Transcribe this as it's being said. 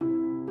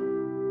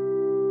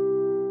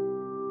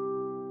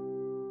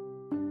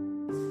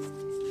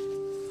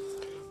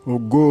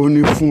Ògo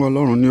ni fún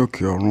Ọlọ́run ní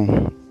òkè ọ̀run.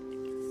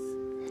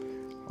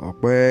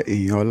 Ọpẹ́,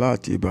 ìyìn, ọlá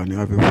àti ìbà ni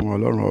a fi fún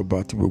Ọlọ́run ọba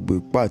tí gbogbo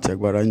ipá àti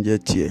agbára ń jẹ́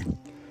tiẹ̀.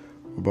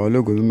 Ọba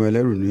ológo mímọ́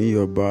ẹlẹ́rù níyì,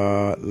 ọba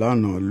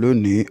lánàá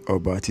lónìí,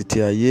 ọba títí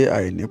ayé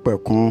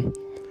àìnípẹ̀kun.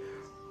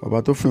 Ọba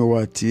tó fún ìwọ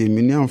àti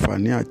èmi ní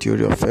àǹfààní àti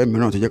oore ọ̀fẹ́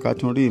mìíràn tó jẹ́ ká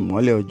tún rí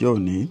ìmọ́lẹ̀ ọjọ́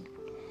òní.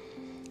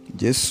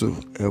 Jésù,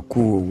 ẹ kú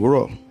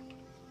òwúrọ̀.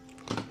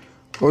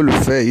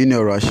 Olùfẹ́, èyí ni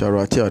ọ̀rọ̀ àṣàrò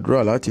àti àdúrà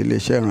láti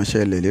iléeṣẹ́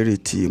ìránṣẹ́ ilẹ̀ ìlérí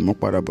ti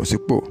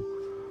ìmúpadàbọ̀sípò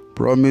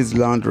Promise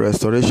Land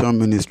Restoration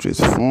Ministries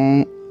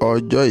fún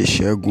ọjọ́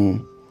ìṣẹ́gun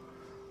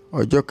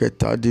ọjọ́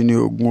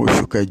 17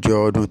 oṣù kẹjọ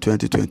ọdún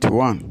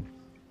 2021.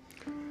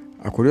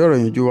 Àkórí ọ̀rọ̀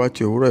ìyànjú wa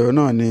ti òwúrọ̀ yìí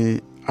náà ni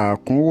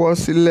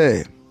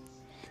àkúnwọ́sílẹ̀.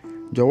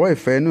 Jọ̀wọ́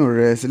ìfẹ́ inú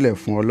rẹ sílẹ̀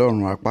fún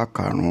Ọlọ́run, apá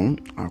 5.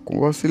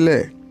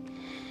 Àkúnwọ́sílẹ̀.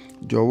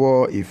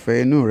 Jọ̀wọ́ ìfẹ́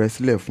inú rẹ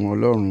sílẹ̀ fún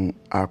Ọlọ́run,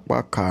 apá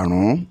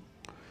 5.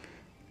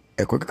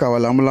 Ẹ̀kọ́ kíkà wa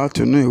la mú láti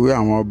inú ìwé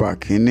àwọn ọba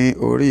kìíní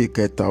orí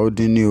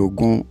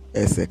 7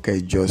 ẹsẹ̀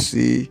 8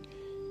 sí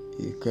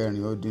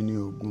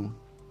 14.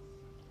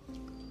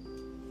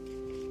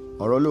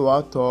 Ọ̀rọ̀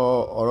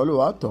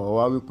Olúwa tọ̀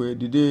wá wípé,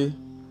 dìde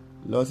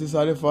lọ sí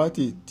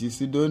Sáréfátì ti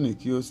Sídónì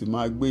kí o sì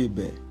máa gbé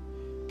ibẹ̀.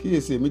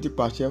 Kíyèsí, èmi ti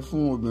pàṣẹ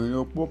fún obìnrin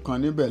opó kan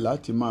níbẹ̀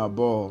láti máa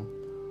bọ́ ọ.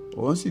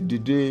 Òun sì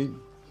dìde,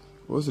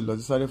 ó sì lọ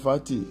sí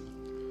Sáréfátì.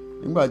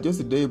 Nígbà tí ó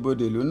sì dé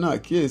ibodè ìlú náà,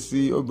 kíyèsí,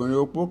 obìnrin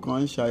opó kan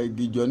ń ṣa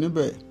igi jọ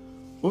níbẹ̀.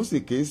 Ó sì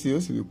ké sí i, ó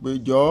sì wí pé,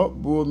 jọ̀ọ́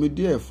bu omi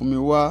díẹ̀ fún mi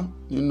wá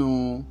nínú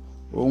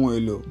ohun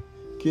èlò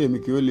kí èmi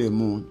kí ó lè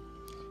mu.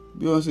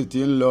 Bí òun sì ti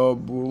ń lọ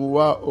bu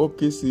wá, ó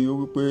ké sí i, ó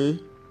wí pé,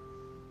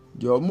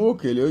 jọ̀ọ́ mú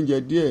òkèlè oúnjẹ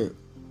díẹ̀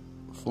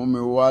fún mi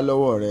wá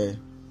lọ́wọ́ rẹ.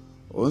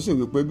 Òun sì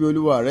wí pé, bí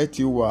Olúwa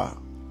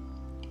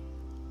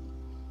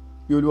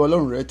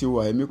Ọlọ́run rẹ ti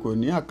wà, èmi kò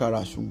ní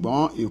àkàrà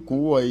ṣùgbọ́n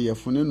ìkúnwọ́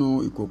ìyẹ̀fun nínú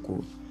ìkòkò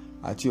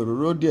àti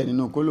òróró díẹ̀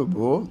nínú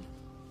kólòbó.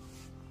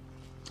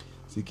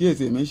 Sì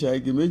kíyèsí, èmi ń ṣa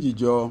igi méjì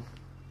jọ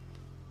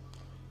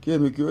kí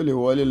èmi kí ó lè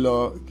wọlé lọ,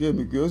 kí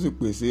èmi kí ó sì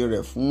pèsè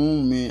rẹ̀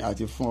fún mi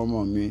àti fún ọmọ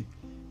mi,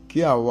 kí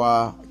àwa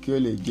kí ó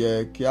lè jẹ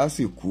kí a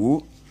sì kú.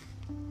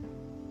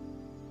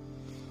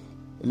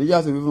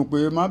 Èlíjà sì wí fún un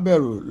pé, má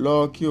bẹ̀rù, lọ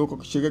kí o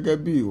ṣe gẹ́gẹ́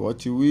bí ìwọ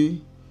ti wí,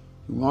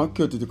 ṣùgbọ́n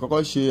kí o tètè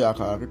kọ́kọ́ ṣe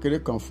àkàrà kékeré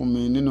kan fún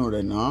mi nínú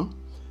rẹ̀ náà,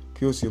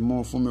 kí o sì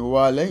mú fún mi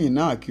wá, lẹ́yìn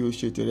náà kí o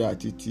ṣe tèrè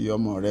àti ti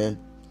ọmọ rẹ.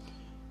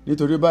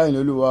 Nítorí báyìí ni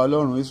Olúwa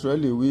Ọlọ́run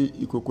Ísírẹ́lì wí,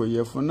 ìkòkò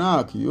ìyẹ̀fun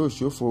náà kì yóò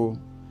ṣófo,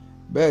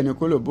 bẹ́ẹ̀ ni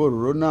kólòbó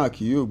òróró náà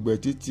kì yóò gbẹ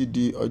títí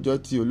di ọjọ́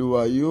tí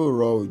Olúwa yóò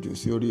rọ òjò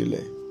sí orí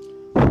ilẹ̀.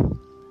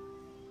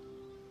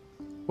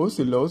 Ó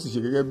sì lọ, ó sì ṣe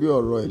gẹ́gẹ́ bí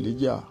ọ̀rọ̀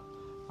Èlíjà,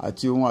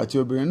 àti òun àti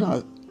obìnrin náà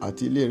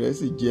àti ilé rẹ̀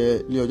sì jẹ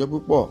ní ọjọ́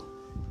púpọ̀.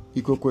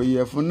 Ìkòkò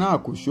ìyẹ̀fun náà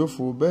kò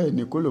ṣófo, bẹ́ẹ̀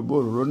ni kólòbó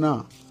òróró náà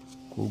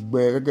kò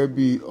gbẹ, gẹ́gẹ́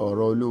bí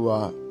ọ̀rọ̀ Olúwa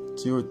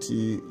tí ó ti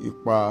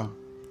ipa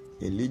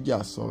Èlíjà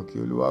sọ. Kí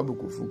Olúwa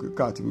bùkún fún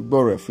kíkà àti gbígbọ́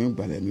rẹ̀ fún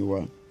ìgbàlẹ̀ mi wa.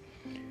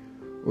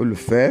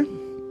 Olùfẹ́,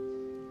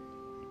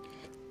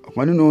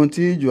 ọ̀kan nínú ohun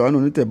tí Jòhánù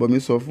onítẹ̀bọmi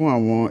sọ fún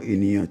àwọn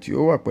ènìyàn tí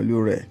ó wà pẹ̀lú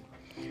rẹ̀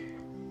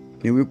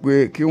ni wípé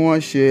kí wọ́n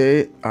ṣe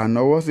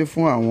ànáwọ́sí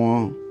fún àwọn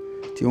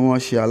tí wọ́n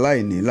ṣe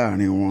aláìní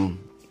láàrin wọn.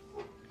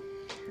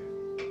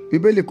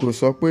 Bíbélì kò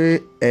sọ pé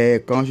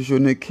ẹ̀ẹ̀kan ṣoṣo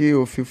ni kí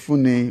o fi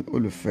fúnni,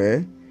 olùfẹ́,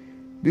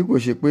 bí kò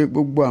ṣe pé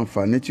gbogbo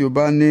àǹfààní tí o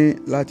bá ní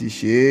láti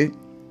ṣe é,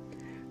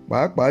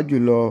 pàápàá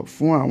jùlọ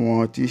fún àwọn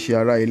tí í ṣe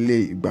ará ilé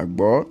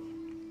ìgbàgbọ́.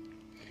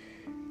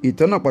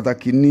 Ìtọ́nà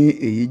pàtàkì ní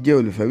èyí jẹ́,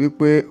 olùfẹ́,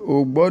 wípé o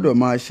gbọ́dọ̀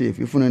máa ṣe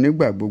ìfifúnni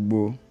nígbà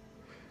gbogbo,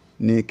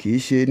 ni kì í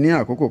ṣe ní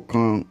àkókò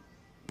kan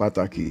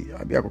pàtàkì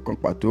àbí àkókò kan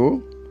pàtó.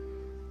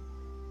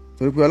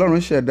 Torí pé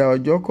Ọlọ́run ṣẹ̀dá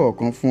ọjọ́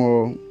kọ̀ọ̀kan fún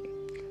ọ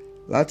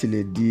láti lè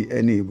di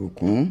ẹni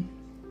ìbùkún.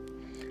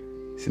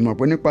 Sì mọ̀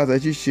pé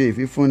nípasẹ̀ ṣíṣe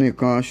ìfifúnni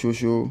kan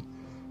ṣoṣo,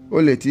 o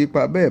lè ti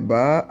ipa bẹ́ẹ̀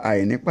bá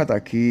àìní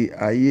pàtàkì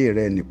ayé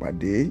rẹ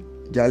nípàdé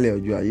jálẹ̀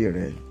ọjọ́ ayé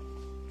rẹ.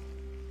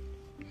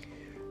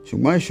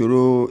 Ṣùgbọ́n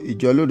ìṣòro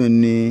ìjọ lónìí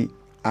ni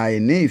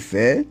àìní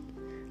ìfẹ́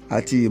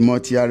àti ìmọ̀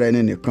ti ara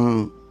ẹni nìkan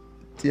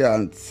tí a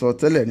sọ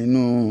tẹ́lẹ̀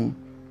nínú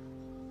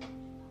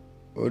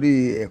orí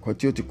ẹ̀kọ́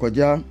tí ó ti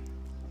kọjá.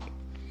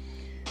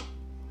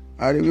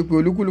 A rí wípé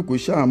olúkúlùkù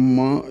ṣáà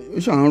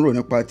ń rò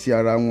nípa ti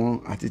ara wọn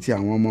àti ti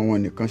àwọn ọmọ wọn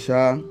nìkan ṣá.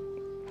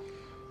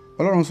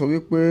 Ọlọ́run sọ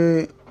wípé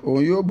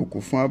òun yóò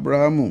bùkún fún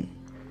Ábúráhámù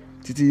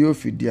títí yóò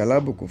fi di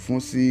alábùkún fún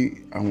sí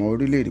àwọn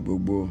orílẹ̀-èdè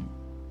gbogbo.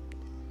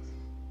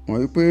 Wọ́n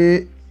wípé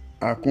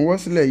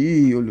àkúnwọ́sílẹ̀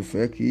yìí,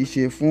 olùfẹ́, kì í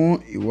ṣe fún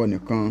ìwọ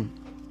nìkan,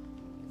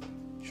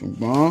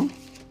 ṣùgbọ́n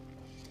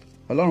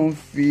Ọlọ́run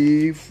fi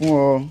fún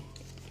ọ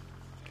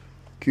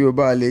kí o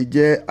bá lè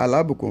jẹ́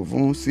alábùkún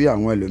fún sí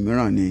àwọn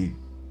ẹlòmíràn ni.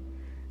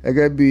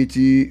 Gẹ́gẹ́ bí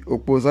ti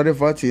opó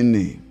Sáréfátì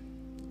nì,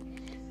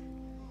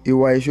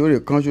 ìwà ìṣoore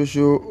kan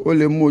ṣoṣo ó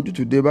lè mú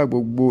ojútùú dé bá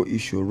gbogbo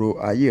ìṣòro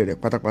ayé rẹ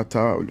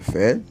pátápátá,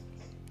 olùfẹ́.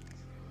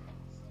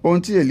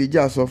 Ohun tí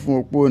Èlíjà sọ fún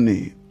opó nì,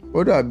 ó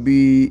dàbí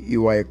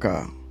ìwà ìkà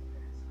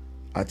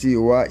àti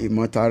ìwà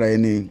ìmọ̀tara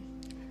ẹni,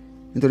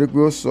 nítorí pé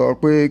ó sọ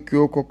pé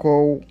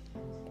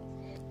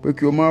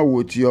kí ó má wo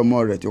ti ọmọ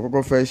rẹ̀ tí ó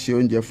kọ́kọ́ fẹ́ ṣe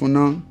oúnjẹ fún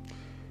náà,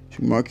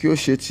 ṣùgbọ́n kí ó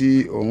ṣe ti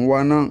òun wá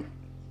náà.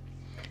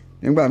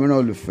 Nígbà mìíràn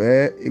olùfẹ́,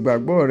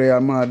 ìgbàgbọ́ rẹ a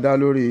máa dá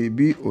lórí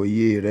bí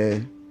òye rẹ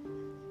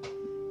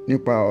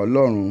nípa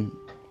Ọlọ́run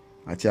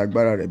àti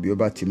agbára rẹ̀ bí ó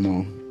bá ti mọ.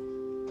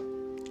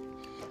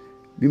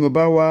 Bí mo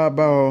bá wá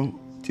bá ọ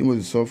tí mo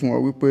sì sọ fún ọ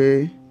wípé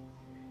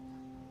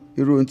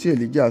irú ohun tí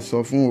Èlíjà sọ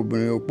fún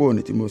obìnrin opó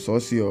ni tí mo sọ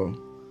sí ọ,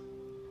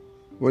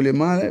 ó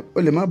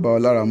lè má bá ọ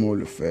lára mu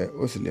olùfẹ́,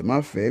 ó sì lè má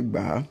fẹ́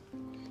gbà á.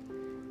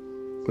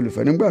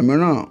 Olùfẹ́, nígbà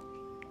mìíràn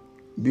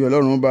bí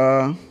Ọlọ́run bá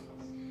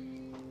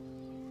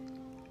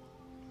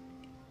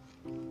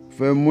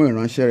fẹ́ mú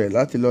ìránṣẹ́ rẹ̀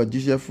láti lọ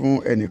jíṣẹ́ fún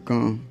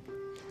ẹnìkan,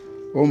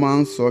 ó máa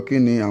ń sọ kí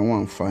ni àwọn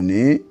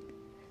àǹfààní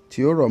tí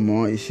ó rọ̀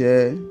mọ́ iṣẹ́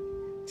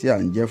tí à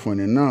ń jẹ́ fún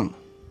ẹni náà.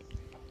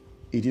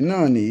 Ìdí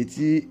náà nìyí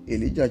tí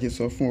Èlíjà ṣe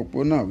sọ fún opó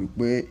náà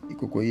wípé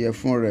ìkòkò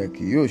ìyẹ̀fun rẹ̀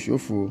kì yóò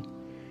ṣòfò,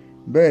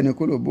 bẹ́ẹ̀ ni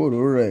kólòbó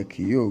òróró rẹ̀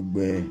kì yóò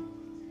gbẹ.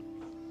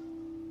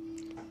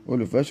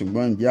 Olùfẹ́,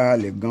 ṣùgbọ́n ǹjẹ́ a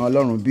lè gan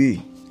Ọlọ́run bí?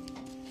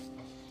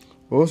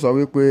 Ó sọ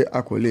wípé a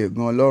kò lè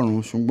gan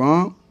Ọlọ́run, ṣùgbọ́n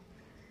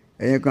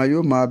ẹ̀yin kan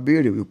yóò máa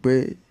béèrè wípé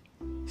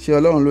ṣé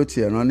Ọlọ́run ló ti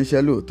rán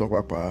níṣẹ́ lóòótọ́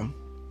pàápàá?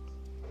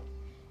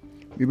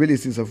 Bíbélì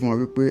sì sọ fún wa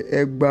wípé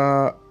ẹ gba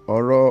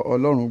ọ̀rọ̀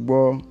Ọlọ́run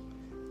gbọ́,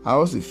 a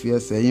ó sì fi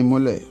ẹsẹ̀ yín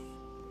múlẹ̀.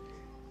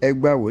 Ẹ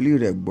gba wòlíì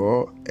rẹ̀ gbọ́,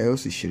 ẹ ó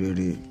sì ṣe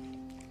rere.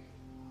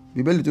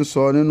 Bíbélì tún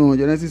sọ nínú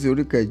Jẹ́nẹ́sísì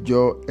orí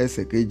 8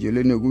 ẹsẹ̀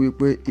 2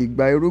 wípé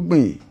ìgbà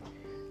irúgbìn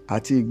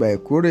àti ìgbà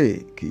ìkórè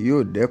kì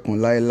yóò dẹ́kun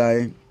láéláé.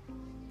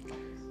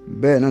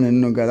 Bẹ́ẹ̀ náà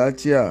nínú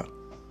Gálátíà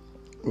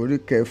orí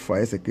 6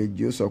 ẹsẹ̀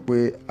 2 ó sọ pé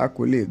a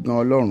kò lè gan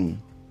Ọlọ́run,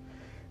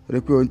 torí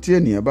pé ohun tí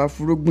ènìyàn bá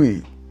fúrúgbìn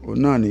òun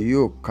náà ni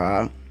yóò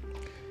ká.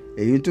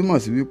 Èyí túmọ̀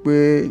sí wípé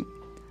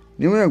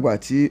níwọ̀n ìgbà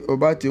tí o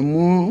bá ti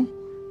mú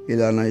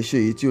ìlànà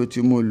iṣẹ́ yìí tí o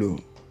ti mú lò,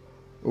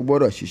 ó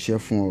gbọ́dọ̀ ṣiṣẹ́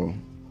fún ọ.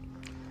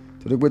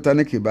 Torí pé ta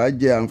ni kì bá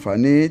jẹ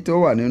àǹfààní tó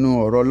wà nínú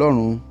ọ̀rọ̀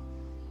Ọlọ́run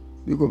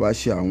bí kò bá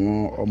ṣe àwọn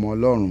ọmọ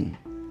Ọlọ́run?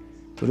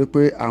 Torí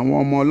pé àwọn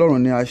ọmọ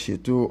Ọlọ́run ni a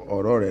ṣètò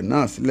ọ̀rọ̀ rẹ̀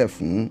náà sílẹ̀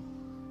fún.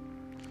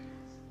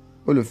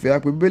 Olùfẹ́, a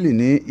pè Bíbélì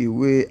ní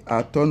ìwé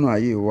atọ́nà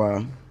ayé wa.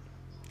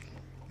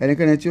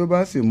 Ẹnikẹ́ni tí ó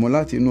bá sì mú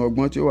láti inú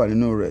ọgbọ́n tí ó wà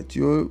nínú rẹ̀ tí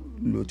ó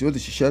lò tí ó ti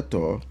ṣiṣẹ́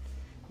tọ̀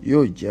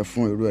yóò jẹ́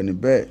fún irú ẹni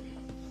bẹ́ẹ̀.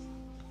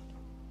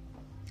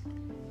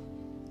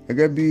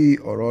 Gẹ́gẹ́ bí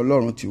ọ̀rọ̀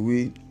Ọlọ́run ti wí,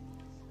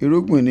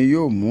 irúgbìn ni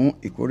yóò mú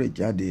ìkórè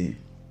jáde.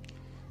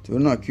 Torí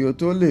náà kí o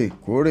tó lè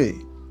kórè,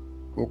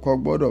 o kọ́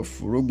gbọ́dọ̀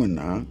fúrúgbìn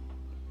náà.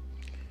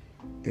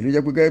 Èyí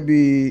jẹ́ pé gẹ́gẹ́ bí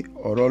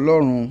ọ̀rọ̀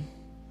Ọlọ́run,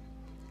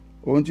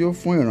 ohun tí ó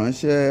fún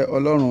ìránṣẹ́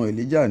Ọlọ́run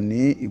Èlíjà ní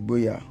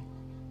ìgboyà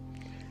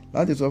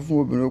láti sọ fún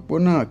obìnrin opó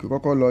náà kí ó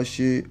kọ́kọ́ lọ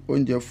ṣe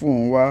oúnjẹ fún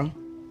òun wá,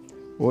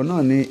 òun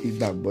náà ní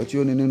ìgbàgbọ́ tí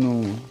ó ní nínú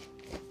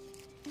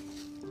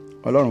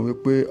Ọlọ́run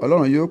wípé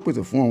Ọlọ́run yóò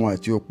pèsè fún òun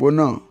àti opó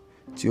náà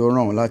tí ó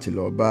rán òun láti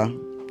lọ bá.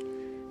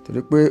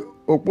 Torí pé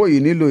opó yìí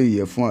nílò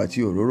ìyẹ̀fun àti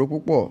òróró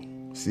púpọ̀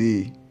sí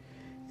i.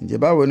 Ǹjẹ́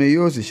báwo ni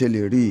yóò sì ṣe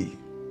lè rí i?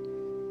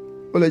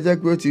 Ó lè jẹ́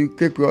pé ó ti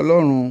ké pe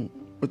Ọlọ́run,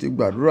 ó ti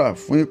gbàdúrà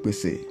fún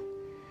ìpèsè,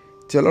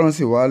 tí Ọlọ́run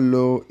sì wá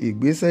lo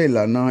ìgbésẹ̀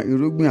ìlànà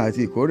irúgbìn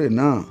àti ìkórè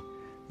náà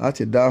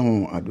láti dáhùn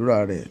àdúrà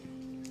rẹ̀.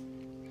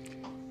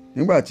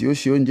 Nígbà tí ó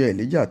ṣe oúnjẹ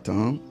Èlíjà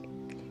tán,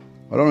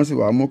 Ọlọ́run sì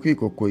wá mú kí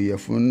ìkòkò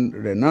ìyẹ̀fun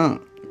rẹ̀ náà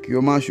kí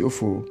ó má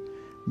ṣòfò,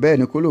 bẹ́ẹ̀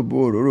ni kólòbó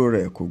òróró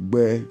rẹ̀ kò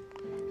gbẹ,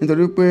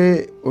 nítorí pé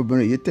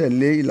obìnrin yìí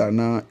tẹ̀lé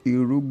ìlànà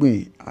irúgbìn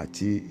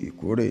àti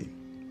ìkórè.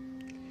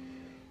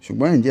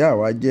 Ṣùgbọ́n ǹjẹ́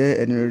àwa jẹ́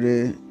ẹni rere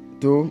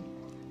tó,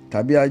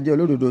 tàbí a jẹ́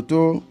olódodo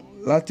tó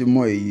láti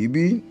mọ èyí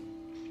bí?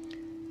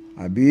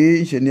 Àbí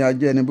ṣe ni a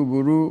jẹ́ ẹni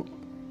búburú,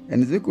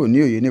 ẹni tí kò ní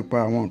òye nípa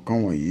àwọn nǹkan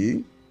wọ̀nyí?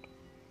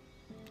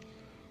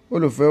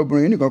 Olùfẹ́,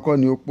 obìnrin yìí nìkan kọ́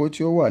ni opó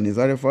tí ó wà ní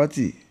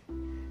Sáréfátì,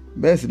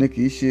 bẹ́ẹ̀ sì ni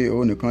kì í ṣe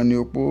òun nìkan ni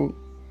opó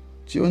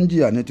tí ó ń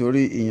jìyà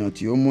nítorí ìyàn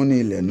tí ó mú ní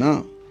ilẹ̀ náà.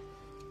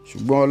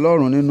 Ṣùgbọ́n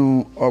Ọlọ́run nínú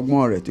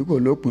ọgbọ́n rẹ̀ tí kò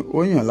lópin, ó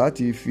yàn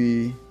láti fi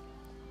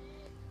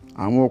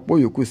àwọn opó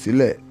yòókù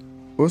sílẹ̀,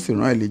 ó sì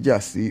rán Èlíjà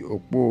sí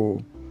opó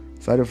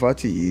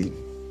Sáréfátì yìí.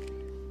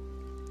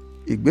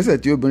 Ìgbésẹ̀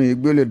tí obìnrin yìí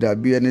gbé lè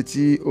dàbí ẹni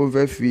tí ó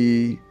fẹ́ fi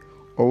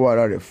ọwọ́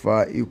ara rẹ̀ fa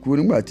ikú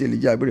nígbà tí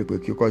Èlíjà béèrè pé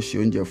kí ó kọ́ ṣe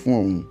oúnjẹ fún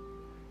òun.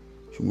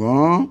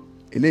 Ṣùgbọ́n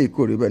eléyìí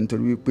kò rí bẹ́ẹ̀,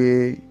 nítorí wípé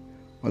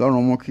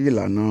Ọlọ́run mú kí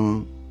ìlànà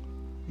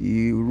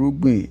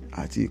irúgbìn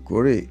àti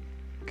ìkórè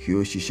kí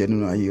ó ṣiṣẹ́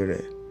nínú ayé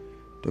rẹ̀,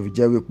 tó fi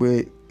jẹ́ wípé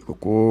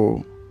ìkòkò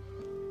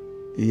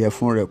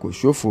ìyẹ̀fun rẹ̀ kò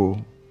ṣòfò,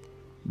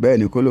 bẹ́ẹ̀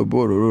ni kólòbó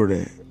òróró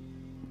rẹ̀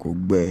kò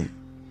gbẹ.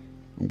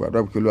 Mo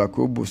gbàdúrà pé Olúwa kí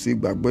ó bù sí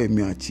ìgbàgbọ́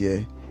èmi àti ẹ,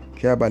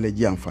 kí a bá lè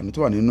jẹ àǹfààní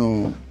tó wà nínú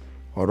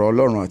ọ̀rọ̀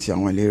Ọlọ́run àti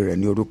àwọn ìlérí rẹ̀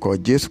ní orúkọ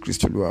Jésù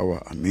Kristi Olúwa wa.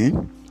 Àmín.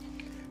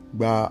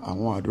 Gba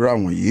àwọn àdúrà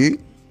wọ̀nyí.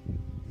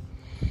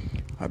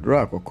 Àdúrà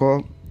àkọ́kọ́.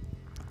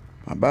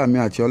 Bàbá mi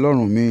àti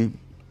Ọlọ́run mi,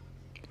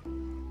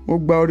 mo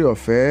gba oore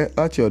ọ̀fẹ́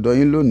láti ọ̀dọ̀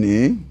yín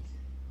lónìí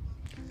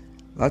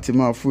láti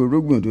máa fún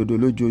irúgbìn òdodo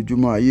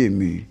lójoojúmọ́ ayé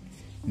mi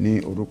ní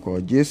orúkọ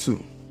Jésù.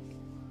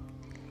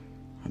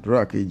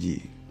 Àdúrà kejì.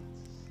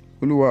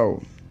 Olúwa o,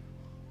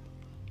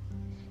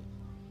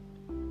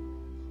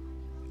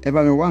 ẹ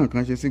bá mi wá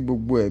nǹkan ṣe sí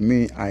gbogbo ẹ̀mí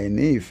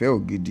àìní ìfẹ́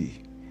ògidì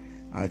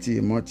àti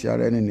ìmọ̀ ti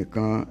ara ẹni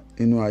nìkan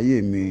nínú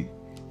ayé mi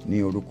ní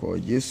orúkọ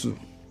Jésù.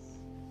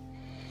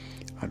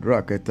 Àdúrà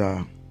kẹta: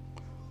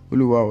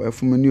 Olúwa ẹ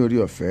fún mi ní orí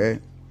ọ̀fẹ́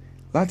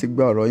láti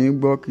gba ọ̀rọ̀ yín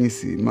gbọ́ kí n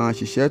sì máa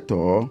ṣiṣẹ́ tọ̀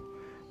ọ́.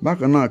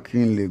 Bákan náà kí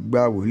n lè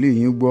gba wòlíì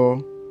yín gbọ́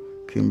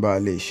kí n bá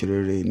lè ṣe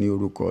rere ní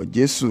orúkọ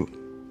Jésù.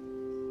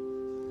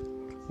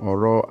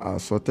 Ọ̀rọ̀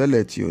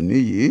àsọtẹ́lẹ̀ tí òní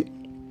yìí.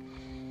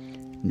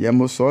 Ǹjẹ́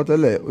mo sọ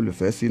tẹ́lẹ̀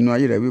olùfẹ́ sínú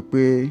ayé rẹ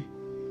wípé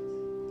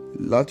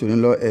láti òní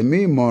lọ ẹ̀mí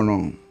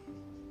ìmọ̀ràn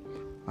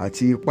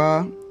àti ipá,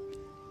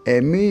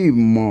 ẹ̀mí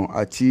ìmọ̀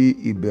àti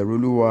ìbẹ̀rù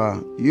Olúwa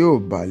yóò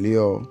bà lé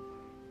ọ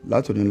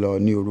láti òní lọ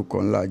ní orúkọ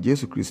ńlá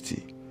Jésù Kristi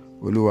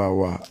Olúwa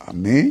wa.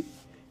 Àmín.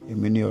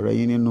 Èmi ni ọ̀rẹ́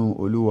yín nínú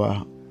Olúwa,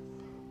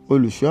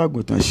 olùṣọ́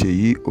àgùntàn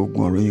Ṣèyí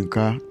Ogun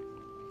Ọ̀rúnyìnká.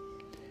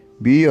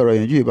 Bí ọ̀rọ̀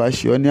yẹn yìí bá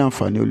ṣe ọ́ ní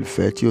àǹfààní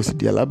olùfẹ́ tí ó sì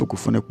di alábùkún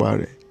fún nípa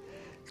rẹ̀,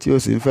 tí ó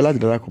sì ń fẹ́ láti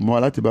darapọ̀ mọ́ wa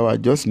láti bá wa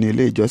jọ́sìn ní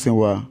ilé ìjọsìn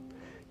wa,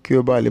 kí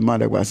ó bá lè máa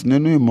dàgbà sí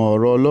nínú ìmọ̀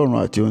ọ̀rọ̀ Ọlọ́run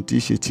àti ohun tí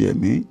í ṣe ti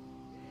ẹ̀mí.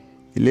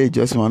 Ilé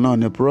ìjọsìn wa náà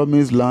ni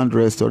Promise Land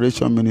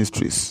Restoration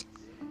Ministries,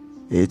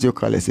 èyí tí ó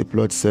kalẹ̀ sí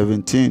plot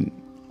 17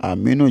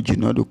 Aminu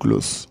Jinadu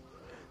Close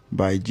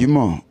by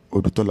Jimoh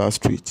Odutola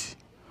Street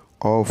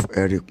off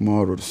Eric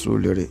Moore Road,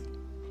 Surulere.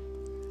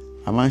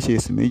 A máa ń ṣe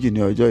ìsìn méjì ní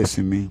ọjọ́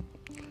ìsinmi.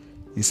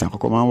 Ìsìn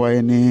àkọ́kọ́ máa ń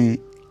wáyé ní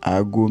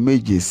aago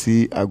 7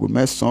 sí aago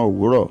 9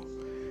 òwúrọ̀,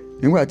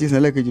 nígbà tí ìsìn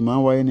ẹlẹ́kejì máa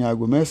ń wáyé ní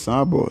aago 9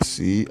 àbọ̀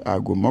sí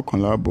aago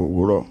 11 àbọ̀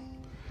òwúrọ̀.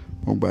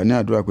 Mo gbà ní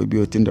àdúrà pé bí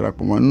o ti ń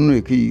darapọ̀ mọ́ nínú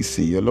èyíkéyìí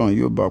ìsìn yìí, Ọlọ́run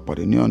yóò bá ọ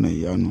pàdé ní ọ̀nà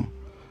ìyanu.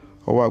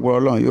 Ọwọ́ agbára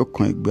Ọlọ́run yóò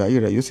kan ìgbé ayé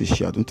rẹ, yóò sì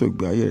ṣe àtúntò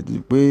ìgbé ayé rẹ,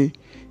 títí pé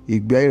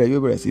ìgbé ayé rẹ yóò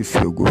bẹ̀rẹ̀ sí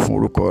fi ògo fún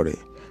orúkọ rẹ̀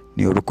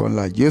ní orúkọ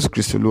ńlá Jésù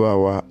Kristi Olúwa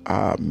wa.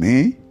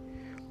 Àmín.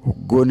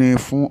 Ògo ni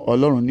fún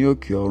Ọlọ́run ní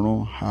òkè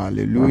ọ̀run.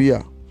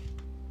 Hallelujah.